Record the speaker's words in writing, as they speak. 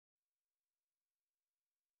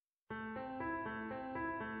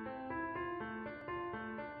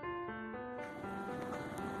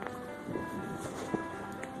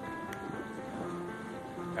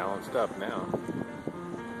balanced up now.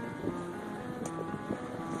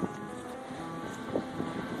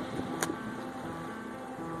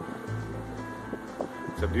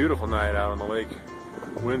 It's a beautiful night out on the lake.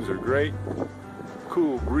 Winds are great,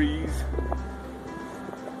 cool breeze.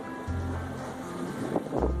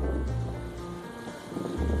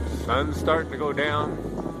 Sun's starting to go down.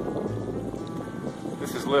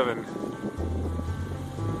 This is living.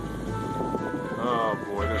 Oh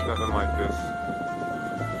boy, there's nothing like this.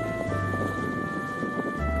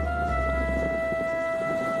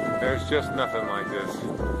 There's just nothing like this.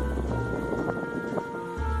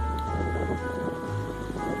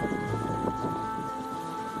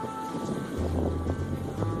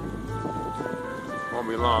 Won't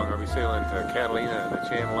be long, I'll be sailing to Catalina and the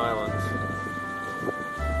Channel Islands.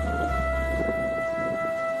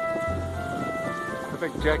 I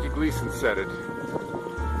think Jackie Gleason said it.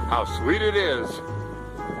 How sweet it is.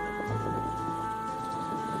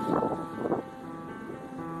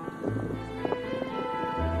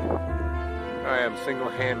 I am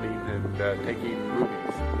single-handing and taking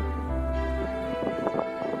movies.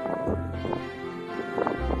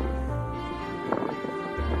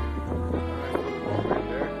 Right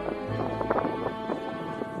there.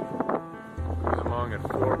 He's along at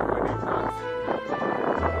 4.8 knots.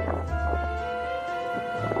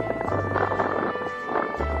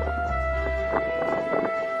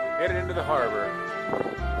 Headed into the harbor.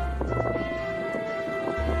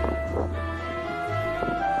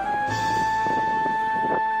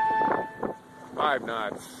 Five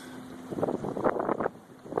knots.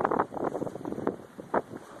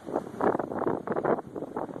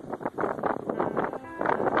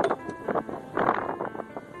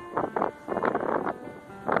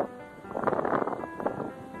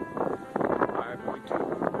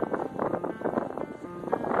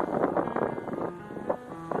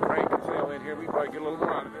 Here, we probably get a little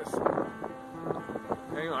more out of this.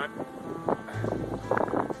 Hang on.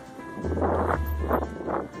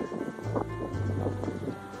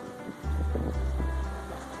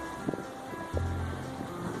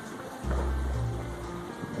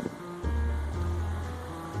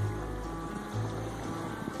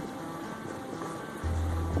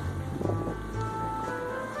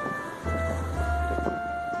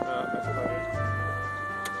 That's about it.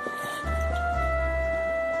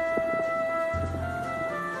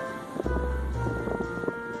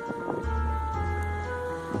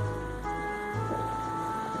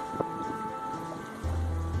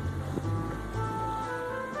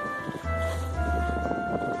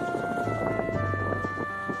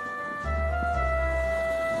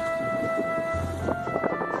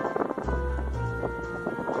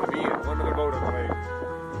 One other boat on the lake.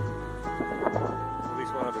 At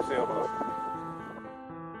least one other sailboat.